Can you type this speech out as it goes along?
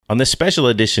On this special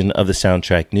edition of the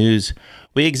Soundtrack News,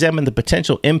 we examine the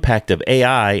potential impact of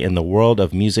AI in the world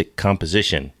of music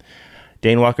composition.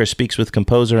 Dane Walker speaks with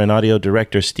composer and audio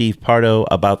director Steve Pardo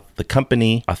about the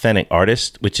company Authentic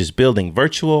Artists, which is building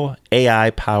virtual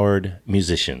AI-powered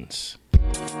musicians.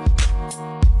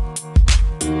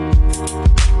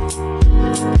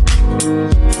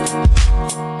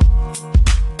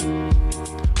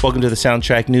 Welcome to the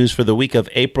Soundtrack News for the week of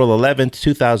April 11th,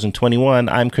 2021.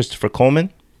 I'm Christopher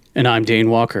Coleman. And I'm Dane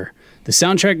Walker. The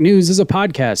Soundtrack News is a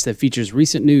podcast that features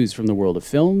recent news from the world of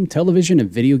film, television,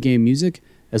 and video game music,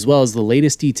 as well as the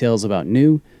latest details about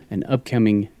new and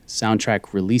upcoming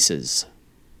soundtrack releases.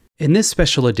 In this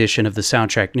special edition of the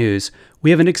Soundtrack News, we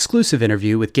have an exclusive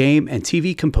interview with game and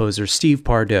TV composer Steve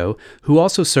Pardo, who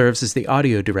also serves as the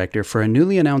audio director for a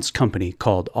newly announced company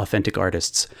called Authentic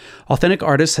Artists. Authentic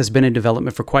Artists has been in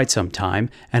development for quite some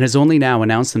time and has only now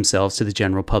announced themselves to the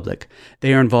general public.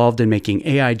 They are involved in making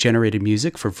AI-generated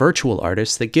music for virtual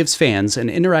artists that gives fans an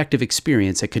interactive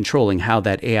experience at controlling how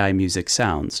that AI music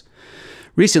sounds.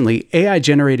 Recently,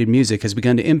 AI-generated music has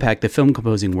begun to impact the film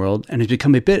composing world and has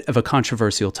become a bit of a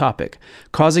controversial topic,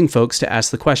 causing folks to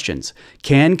ask the questions: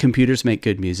 can computers make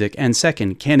good music? And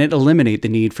second, can it eliminate the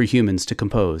need for humans to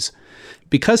compose?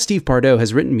 Because Steve Pardo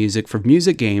has written music for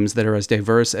music games that are as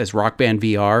diverse as Rock Band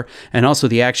VR and also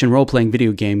the action role-playing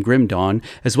video game Grim Dawn,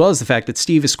 as well as the fact that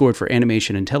Steve has scored for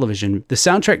animation and television, the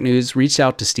Soundtrack News reached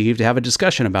out to Steve to have a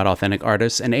discussion about Authentic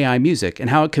Artists and AI music and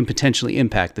how it can potentially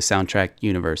impact the soundtrack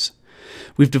universe.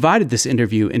 We've divided this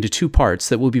interview into two parts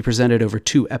that will be presented over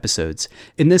 2 episodes.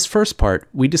 In this first part,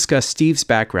 we discuss Steve's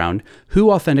background,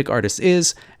 who Authentic Artists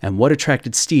is, and what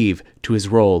attracted Steve to his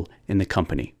role in the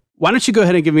company. Why don't you go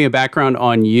ahead and give me a background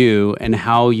on you and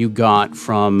how you got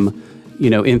from,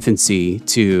 infancy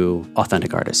to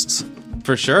Authentic Artists?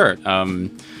 For sure.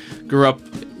 Grew up,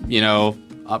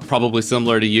 probably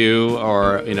similar to you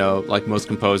or, like most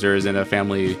composers in a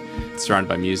family surrounded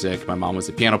by music. My mom was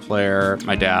a piano player,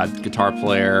 my dad, guitar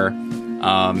player.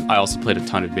 I also played a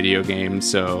ton of video games.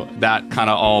 So that kind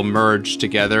of all merged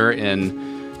together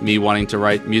in me wanting to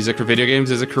write music for video games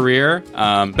as a career.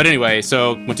 But anyway,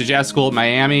 so went to jazz school at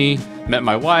Miami, met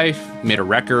my wife, made a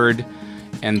record,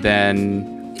 and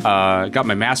then got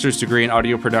my master's degree in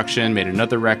audio production, made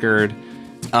another record.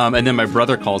 And then my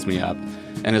brother calls me up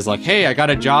and is like, hey, I got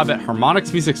a job at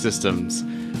Harmonix Music Systems.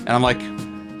 And I'm like,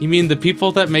 you mean the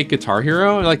people that make Guitar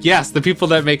Hero? They're like, yes, the people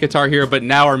that make Guitar Hero, but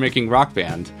now are making Rock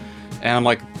Band. And I'm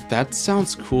like, that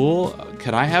sounds cool.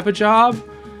 Can I have a job?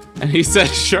 And he said,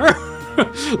 sure.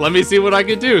 Let me see what I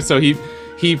can do. So he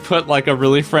put like a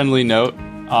really friendly note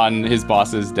on his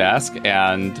boss's desk,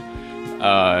 and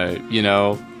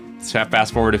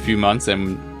fast forward a few months,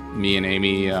 and me and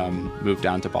Amy moved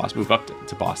up to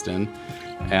Boston,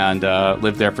 and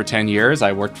lived there for 10 years.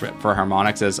 I worked for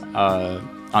Harmonix as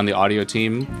on the audio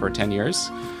team for 10 years.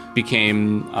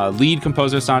 Became lead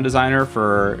composer, sound designer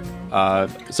for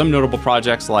some notable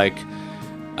projects like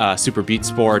Super Beat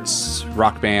Sports,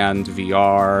 Rock Band,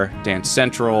 VR, Dance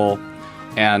Central,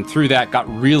 and through that got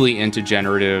really into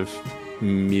generative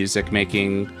music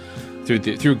making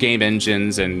through game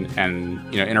engines and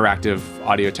interactive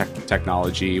audio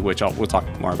technology, which we'll talk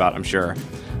more about, I'm sure.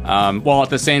 While at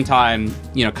the same time,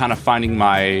 kind of finding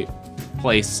my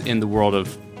place in the world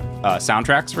of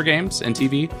soundtracks for games and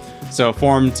TV. So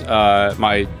formed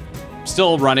my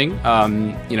still running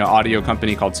audio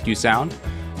company called SKU Sound,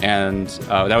 and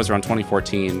that was around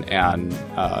 2014. And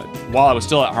while I was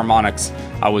still at Harmonix,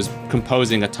 I was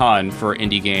composing a ton for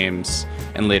indie games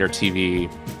and later TV,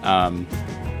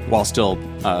 while still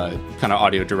kind of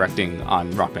audio directing on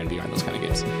Rock Band VR and those kind of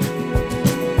games.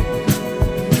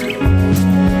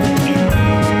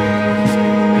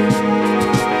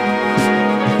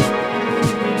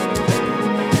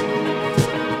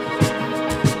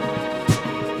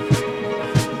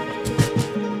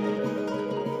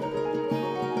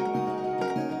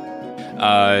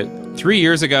 3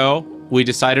 years ago, we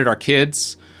decided our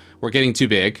kids were getting too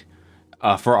big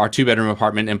for our 2-bedroom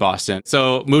apartment in Boston.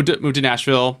 So moved to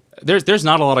Nashville. There's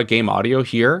not a lot of game audio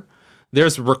here.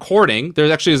 There's recording.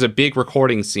 There actually is a big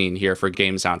recording scene here for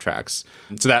game soundtracks.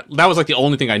 So that was like the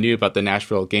only thing I knew about the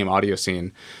Nashville game audio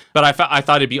scene. But I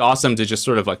thought it'd be awesome to just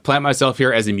sort of like plant myself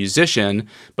here as a musician,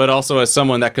 but also as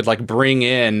someone that could like bring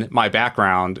in my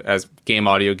background as game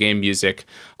audio, game music,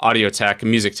 audio tech,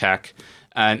 music tech,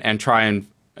 and try and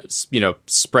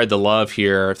spread the love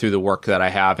here through the work that I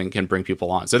have and can bring people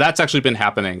on. So that's actually been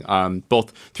happening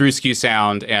both through SKU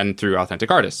Sound and through Authentic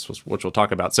Artists, which we'll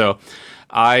talk about. So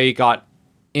I got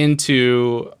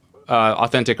into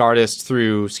Authentic Artists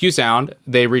through SKU Sound.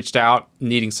 They reached out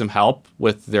needing some help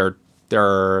with their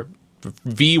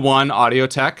V1 Audio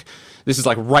Tech. This is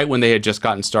like right when they had just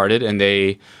gotten started, and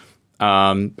they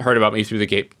heard about me through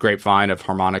the grapevine of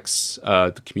Harmonix,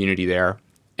 the community there.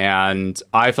 And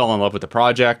I fell in love with the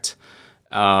project.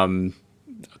 A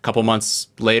couple months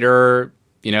later,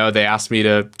 they asked me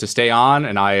to stay on,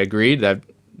 and I agreed that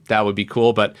would be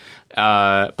cool, but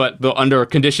under a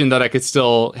condition that I could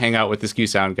still hang out with the SKU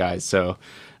Sound guys. So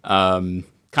kind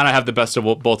of have the best of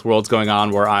both worlds going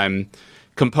on, where I'm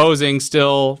composing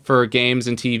still for games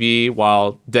and TV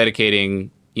while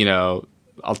dedicating,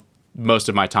 most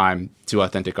of my time to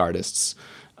Authentic Artists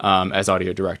as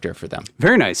audio director for them.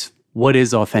 Very nice. What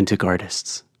is Authentic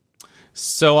Artists?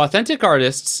 So Authentic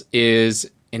Artists is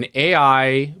an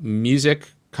AI music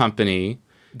company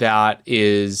that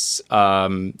is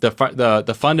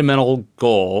the fundamental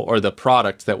goal, or the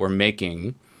product that we're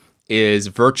making, is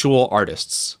virtual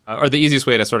artists. Or the easiest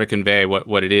way to sort of convey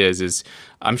what it is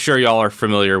I'm sure y'all are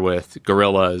familiar with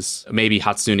Gorillaz, maybe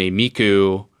Hatsune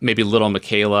Miku, maybe Little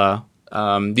Michaela.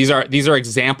 These are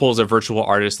examples of virtual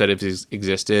artists that have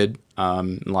existed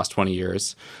in the last 20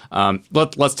 years.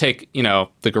 Let's take the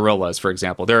Gorillaz, for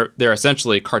example. They're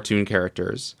essentially cartoon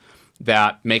characters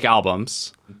that make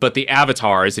albums, but the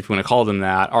avatars, if you want to call them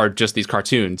that, are just these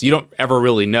cartoons. You don't ever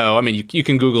really know. I mean, you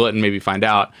can Google it and maybe find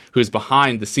out who's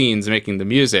behind the scenes making the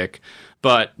music,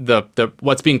 but the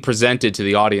what's being presented to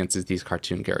the audience is these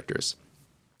cartoon characters.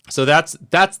 So that's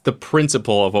the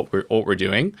principle of what we're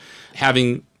doing,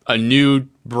 having a new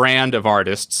brand of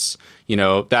artists,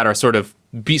 that are sort of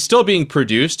still being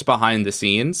produced behind the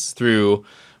scenes through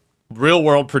real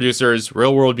world producers,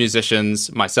 real world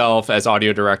musicians, myself as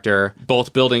audio director,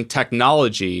 both building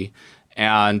technology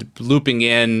and looping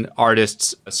in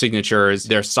artists' signatures,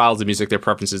 their styles of music, their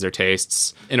preferences, their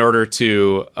tastes, in order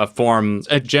to form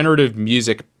a generative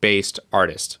music-based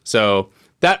artist. So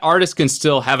that artist can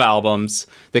still have albums,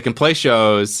 they can play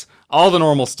shows, all the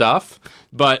normal stuff.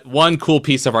 But one cool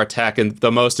piece of our tech, and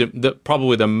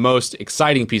probably the most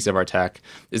exciting piece of our tech,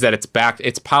 is that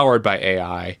it's powered by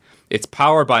AI. It's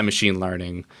powered by machine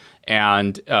learning,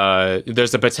 and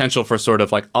there's a potential for sort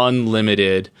of like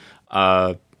unlimited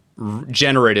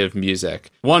generative music.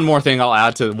 One more thing I'll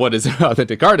add to what is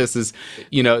Authentic Artists is,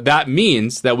 that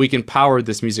means that we can power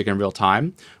this music in real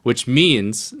time, which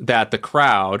means that the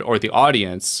crowd or the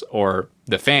audience or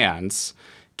the fans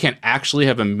can actually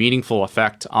have a meaningful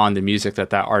effect on the music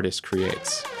that artist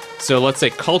creates. So let's say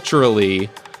culturally,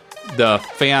 the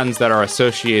fans that are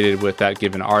associated with that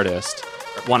given artist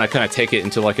want to kind of take it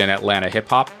into like an Atlanta hip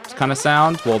hop kind of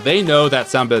sound. Well, they know that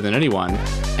sound better than anyone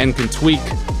and can tweak,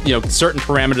 certain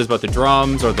parameters about the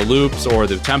drums or the loops or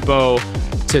the tempo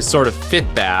to sort of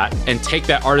fit that and take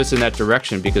that artist in that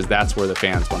direction, because that's where the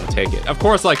fans want to take it. Of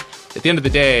course, like at the end of the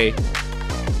day,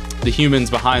 the humans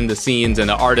behind the scenes and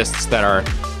the artists that are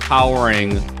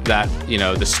powering that,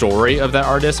 the story of that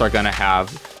artist are going to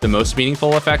have the most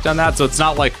meaningful effect on that. So it's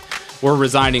not like we're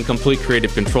resigning complete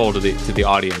creative control to the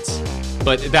audience.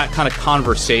 But that kind of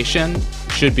conversation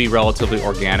should be relatively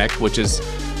organic, which is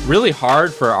really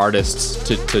hard for artists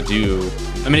to do.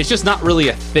 I mean, it's just not really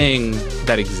a thing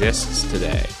that exists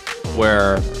today,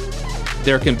 where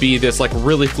there can be this like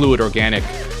really fluid, organic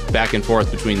back and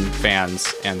forth between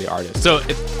fans and the artist. So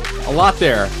a lot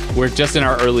there. We're just in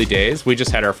our early days. We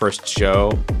just had our first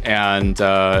show, and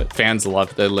fans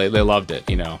loved it. They loved it.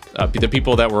 The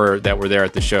people that were there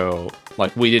at the show,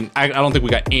 like I don't think we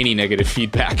got any negative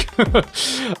feedback.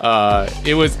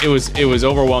 It was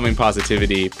overwhelming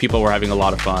positivity. People were having a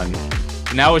lot of fun.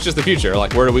 Now it's just the future.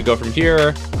 Like, where do we go from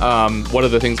here? What are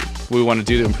the things we want to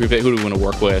do to improve it? Who do we want to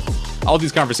work with? All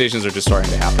these conversations are just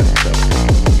starting to happen. So.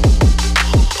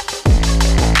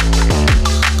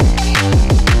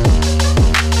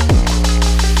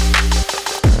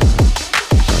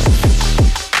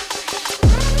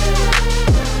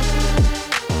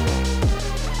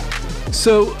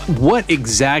 So what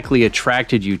exactly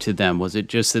attracted you to them? Was it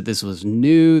just that this was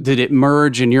new? Did it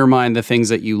merge in your mind the things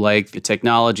that you like, the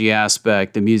technology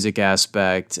aspect, the music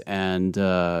aspect, and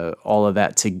all of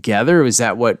that together? Was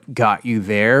that what got you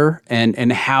there?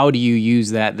 And how do you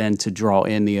use that then to draw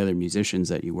in the other musicians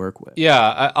that you work with?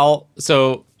 Yeah,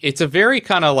 so it's a very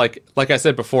kind of like I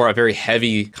said before, a very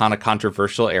heavy kind of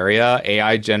controversial area,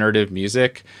 AI generative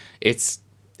music. It's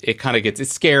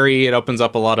scary. It opens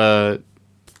up a lot of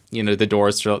the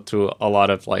doors to a lot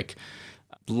of like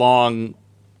long,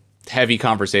 heavy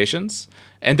conversations,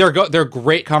 and they're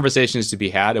great conversations to be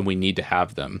had, and we need to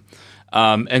have them.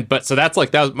 So that's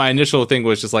like, that was my initial thing,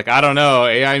 was just like, I don't know,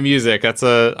 AI music. I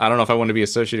don't know if I want to be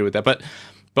associated with that,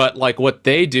 but like what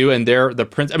they do and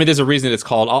there's a reason it's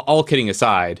called, all kidding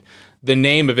aside, the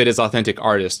name of it is Authentic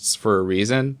Artists for a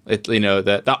reason.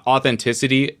 That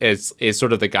authenticity is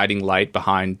sort of the guiding light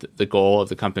behind the goal of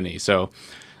the company. So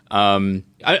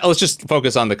let's just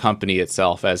focus on the company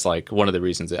itself as like one of the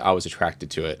reasons that I was attracted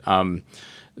to it.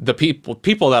 The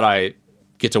people that I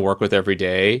get to work with every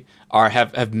day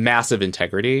have massive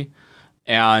integrity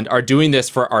and are doing this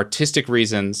for artistic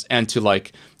reasons and to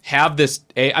like have this.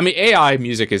 AI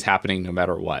music is happening no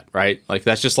matter what, right? Like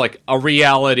that's just like a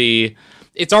reality.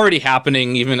 It's already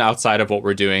happening even outside of what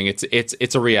we're doing.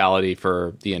 It's a reality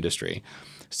for the industry.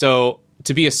 So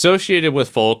to be associated with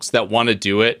folks that want to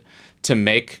do it to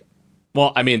make,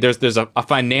 well, I mean, there's a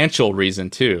financial reason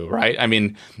too, right? I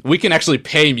mean, we can actually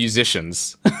pay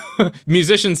musicians.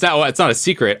 Musicians now, it's not a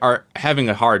secret, are having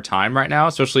a hard time right now,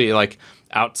 especially like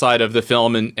outside of the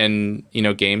film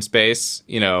and game space.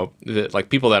 Like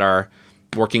people that are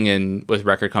working with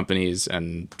record companies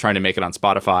and trying to make it on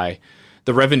Spotify.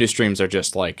 The revenue streams are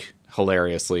just like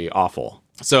hilariously awful.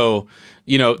 So,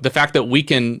 the fact that we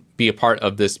can be a part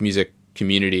of this music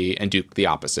community and do the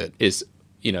opposite is,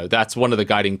 that's one of the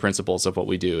guiding principles of what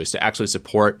we do, is to actually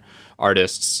support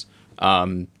artists,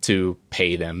 to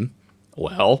pay them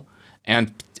well.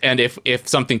 And if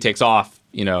something takes off,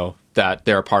 that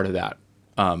they're a part of that.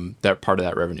 They're part of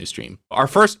that revenue stream. Our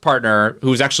first partner,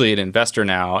 who's actually an investor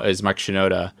now, is Mike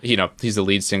Shinoda. He's the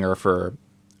lead singer for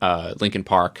Linkin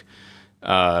Park.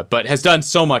 But has done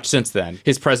so much since then.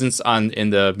 His presence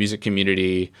in the music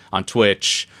community on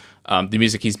Twitch, the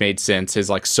music he's made since is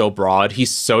like so broad. He's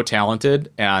so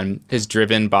talented and is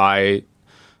driven by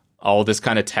all this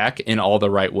kind of tech in all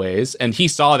the right ways. And he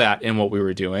saw that in what we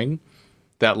were doing,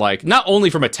 that like not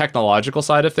only from a technological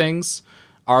side of things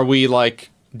are we like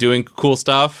doing cool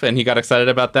stuff, and he got excited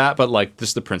about that, but like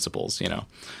just the principles,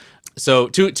 So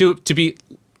to be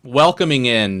welcoming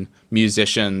in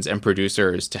musicians and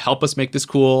producers to help us make this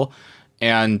cool,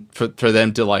 and for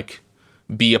them to like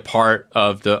be a part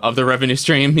of the revenue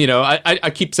stream.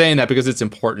 I keep saying that because it's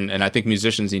important, and I think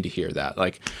musicians need to hear that.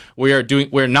 Like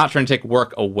we're not trying to take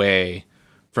work away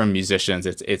from musicians.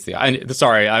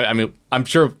 I'm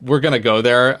sure we're gonna go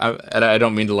there, and I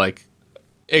don't mean to like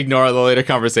ignore the later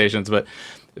conversations, but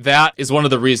that is one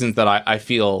of the reasons that I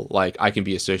feel like I can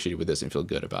be associated with this and feel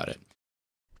good about it.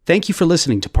 Thank you for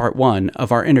listening to part 1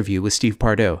 of our interview with Steve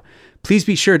Pardo. Please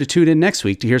be sure to tune in next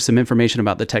week to hear some information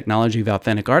about the technology of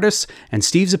Authentic Artists and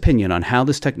Steve's opinion on how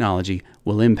this technology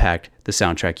will impact the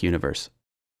soundtrack universe.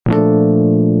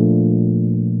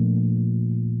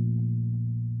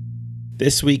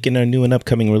 This week in our new and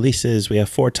upcoming releases, we have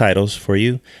 4 titles for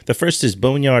you. The first is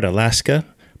Boneyard, Alaska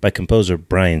by composer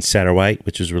Brian Satterwhite,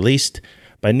 which was released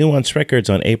by Nuance Records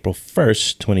on April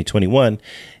 1st, 2021,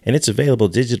 and it's available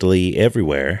digitally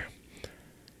everywhere.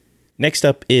 Next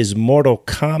up is Mortal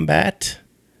Kombat,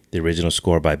 the original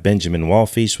score by Benjamin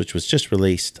Wallfisch, which was just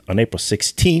released on April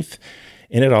 16th,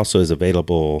 and it also is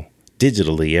available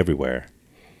digitally everywhere.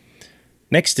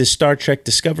 Next is Star Trek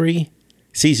Discovery,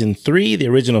 Season 3, the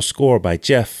original score by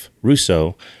Jeff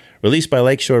Russo, released by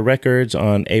Lakeshore Records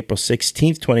on April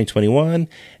 16th, 2021,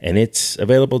 and it's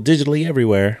available digitally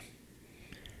everywhere.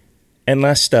 And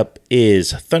last up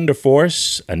is Thunder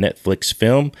Force, a Netflix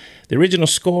film, the original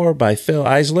score by Phil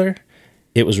Eisler.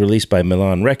 It was released by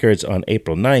Milan Records on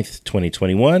April 9th,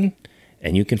 2021,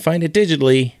 and you can find it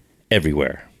digitally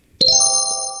everywhere.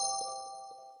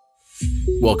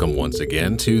 Welcome once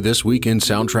again to This Week in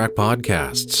Soundtrack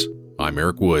Podcasts. I'm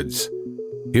Eric Woods.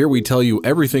 Here we tell you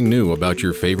everything new about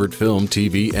your favorite film,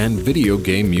 TV, and video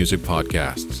game music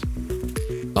podcasts.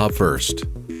 Up first.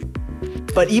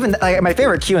 But even my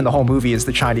favorite cue in the whole movie is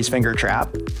the Chinese finger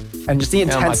trap, and just the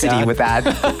intensity with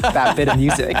that bit of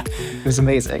music. It was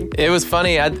amazing. It was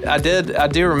funny. I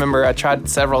do remember I tried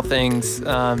several things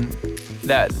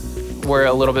that were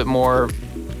a little bit more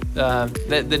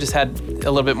that just had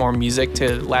a little bit more music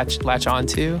to latch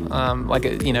onto.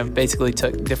 Basically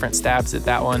took different stabs at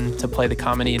that one to play the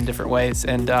comedy in different ways,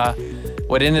 and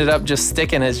what ended up just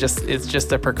sticking is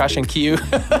just a percussion cue.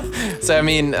 So I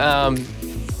mean.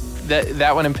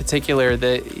 That one in particular,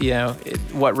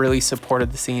 what really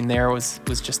supported the scene there was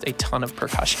just a ton of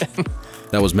percussion.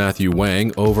 That was Matthew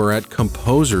Wang over at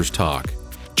Composers Talk,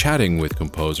 chatting with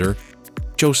composer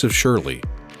Joseph Shirley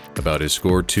about his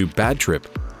score to Bad Trip,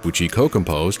 which he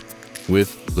co-composed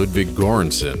with Ludwig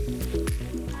Göransson.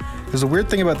 Because the weird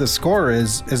thing about this score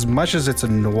is, as much as it's a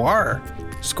noir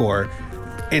score,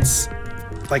 it's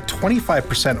like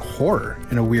 25% horror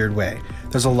in a weird way.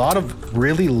 There's a lot of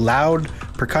really loud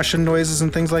percussion noises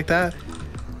and things like that.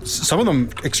 Some of them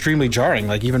extremely jarring,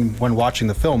 like even when watching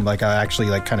the film, like I actually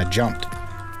like kind of jumped.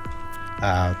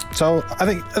 So I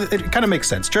think it kind of makes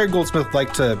sense. Jerry Goldsmith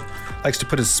likes to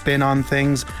put his spin on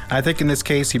things. And I think in this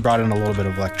case, he brought in a little bit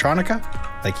of electronica,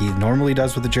 like he normally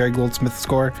does with the Jerry Goldsmith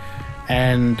score,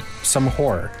 and some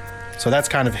horror. So that's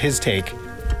kind of his take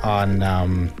on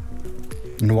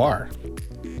noir.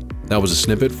 That was a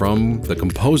snippet from the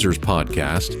Composers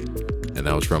Podcast, and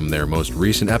that was from their most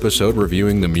recent episode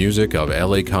reviewing the music of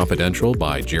LA Confidential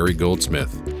by Jerry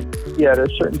Goldsmith. Yeah,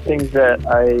 there's certain things that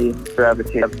I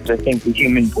gravitate up to. I think the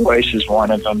human voice is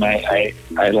one of them. I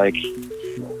like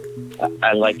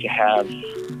to have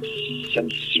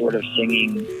some sort of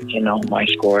singing in all my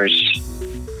scores.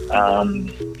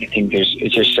 I think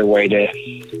it's just a way to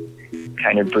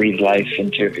kind of breathe life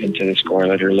into the score,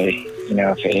 literally. You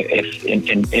know, if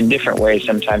in different ways.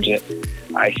 Sometimes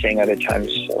I sing, other times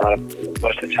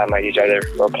most of the time I use other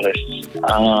vocalists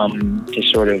to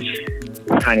sort of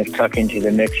kind of tuck into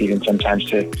the mix, even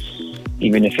sometimes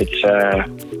even if it's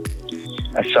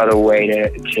a subtle way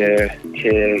to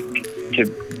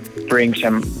bring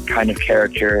some kind of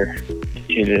character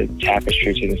to the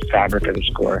tapestry, to the fabric of the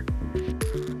score.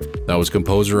 That was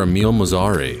composer Emil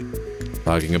Mazzari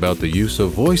talking about the use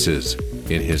of voices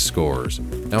in his scores.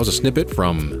 That was a snippet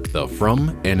from the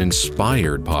From and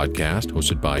Inspired podcast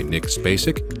hosted by Nick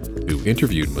Spacek, who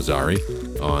interviewed Mazzari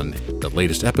on the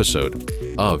latest episode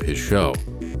of his show.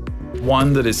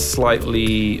 One that is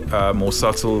slightly more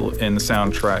subtle in the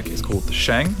soundtrack is called the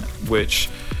Sheng, which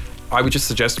I would just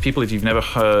suggest to people, if you've never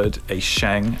heard a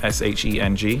Sheng,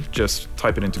 S-H-E-N-G, just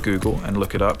type it into Google and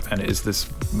look it up, and it is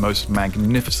this most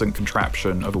magnificent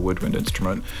contraption of a woodwind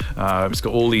instrument. It's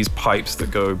got all these pipes that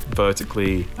go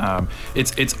vertically.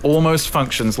 It's almost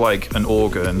functions like an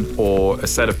organ or a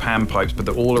set of pan pipes, but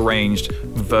they're all arranged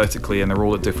vertically and they're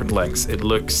all at different lengths. It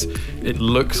looks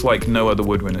like no other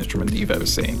woodwind instrument that you've ever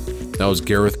seen. That was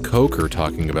Gareth Coker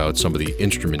talking about some of the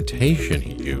instrumentation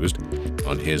he used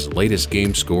on his latest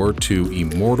game score to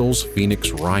Immortals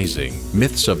Phoenix Rising,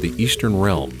 Myths of the Eastern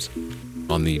Realms,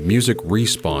 on the Music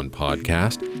Respawn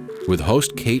podcast with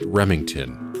host Kate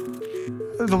Remington.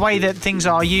 The way that things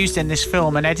are used in this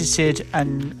film and edited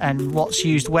and what's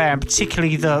used where, and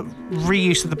particularly the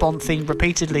reuse of the Bond theme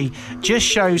repeatedly, just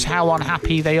shows how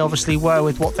unhappy they obviously were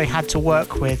with what they had to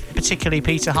work with, particularly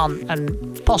Peter Hunt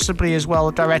and possibly as well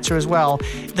the director as well,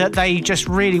 that they just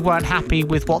really weren't happy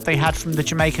with what they had from the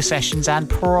Jamaica sessions and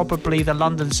probably the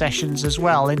London sessions as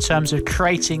well, in terms of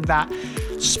creating that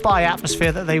spy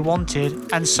atmosphere that they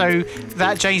wanted. And so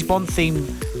that James Bond theme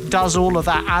does all of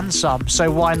that and some,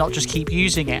 so why not just keep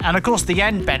using it? And of course the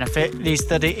end benefit is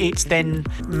that it's then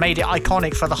made it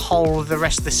iconic for the whole of the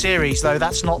rest of the series, though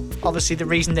that's not obviously the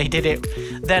reason they did it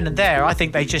then and there. I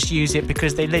think they just use it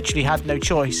because they literally had no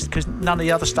choice, because none of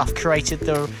the other stuff created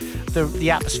the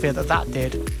atmosphere that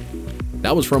did.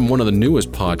 That was from one of the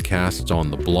newest podcasts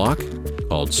on the block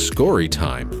called Scory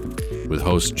Time, with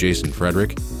hosts Jason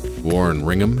Frederick, Warren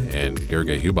Ringham, and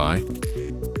Gerge Hubai.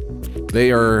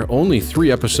 They are only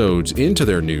 3 episodes into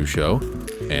their new show,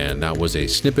 and that was a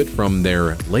snippet from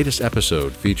their latest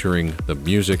episode featuring the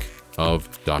music of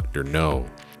Dr. No.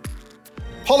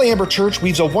 Holly Amber Church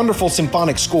weaves a wonderful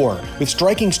symphonic score with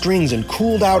striking strings and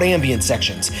cooled-out ambient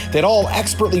sections that all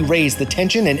expertly raise the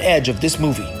tension and edge of this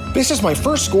movie. This is my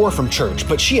first score from Church,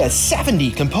 but she has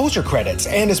 70 composer credits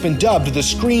and has been dubbed the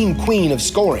Scream Queen of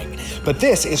Scoring. But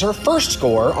this is her first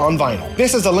score on vinyl.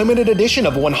 This is a limited edition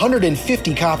of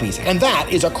 150 copies, and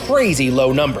that is a crazy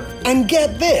low number. And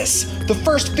get this, the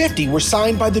first 50 were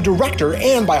signed by the director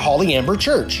and by Holly Amber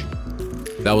Church.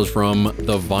 That was from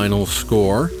the vinyl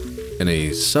score in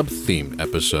a sub-themed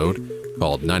episode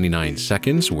called 99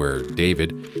 Seconds, where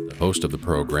David, the host of the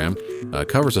program,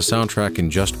 covers a soundtrack in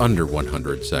just under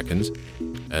 100 seconds.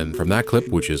 And from that clip,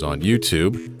 which is on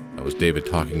YouTube, that was David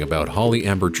talking about Holly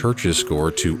Amber Church's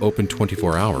score to Open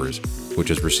 24 Hours, which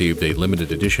has received a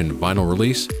limited edition vinyl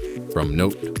release from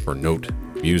Note for Note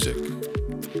Music.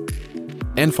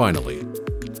 And finally,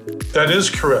 that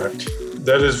is correct.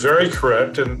 That is very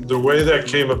correct. And the way that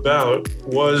came about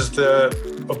was that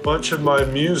a bunch of my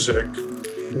music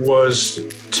was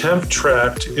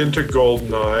temp-tracked into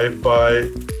GoldenEye by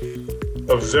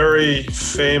a very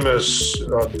famous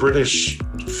British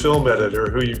film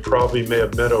editor who you probably may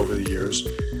have met over the years,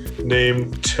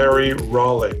 named Terry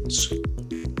Rawlings.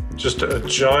 Just a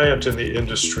giant in the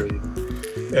industry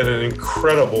and an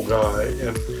incredible guy.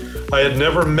 And I had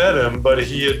never met him, but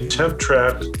he had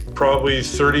temp-tracked probably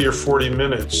 30 or 40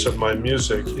 minutes of my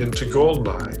music into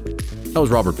GoldenEye. That was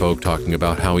Robert Vogt talking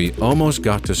about how he almost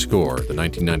got to score the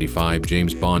 1995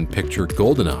 James Bond picture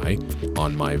GoldenEye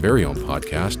on my very own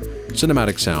podcast,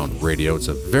 Cinematic Sound Radio. It's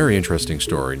a very interesting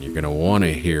story, and you're going to want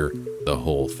to hear the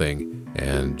whole thing.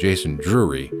 And Jason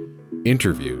Drury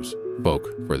interviews spoke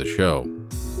for the show.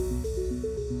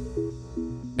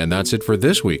 And that's it for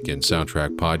this week in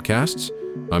Soundtrack Podcasts.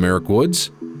 I'm Eric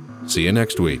Woods. See you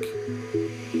next week.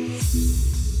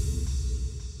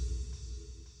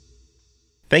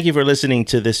 Thank you for listening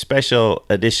to this special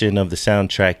edition of the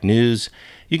Soundtrack News.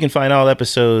 You can find all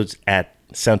episodes at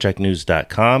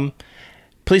soundtracknews.com.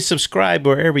 Please subscribe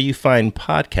wherever you find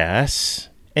podcasts,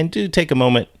 and do take a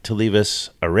moment to leave us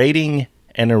a rating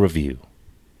and a review.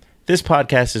 This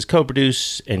podcast is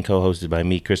co-produced and co-hosted by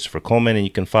me, Christopher Coleman, and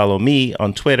you can follow me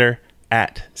on Twitter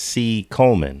at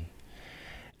 @CColeman.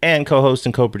 And co-host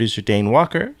and co-producer Dane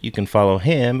Walker, you can follow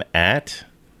him at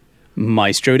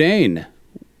Maestro Dane.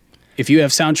 If you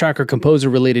have soundtrack or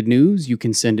composer-related news, you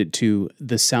can send it to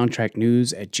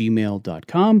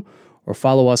thesoundtracknews@gmail.com or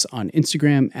follow us on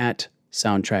Instagram at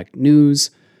Soundtrack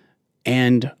News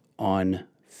and on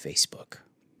Facebook.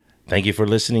 Thank you for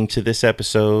listening to this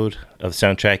episode of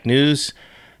Soundtrack News.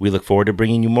 We look forward to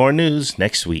bringing you more news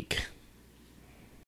next week.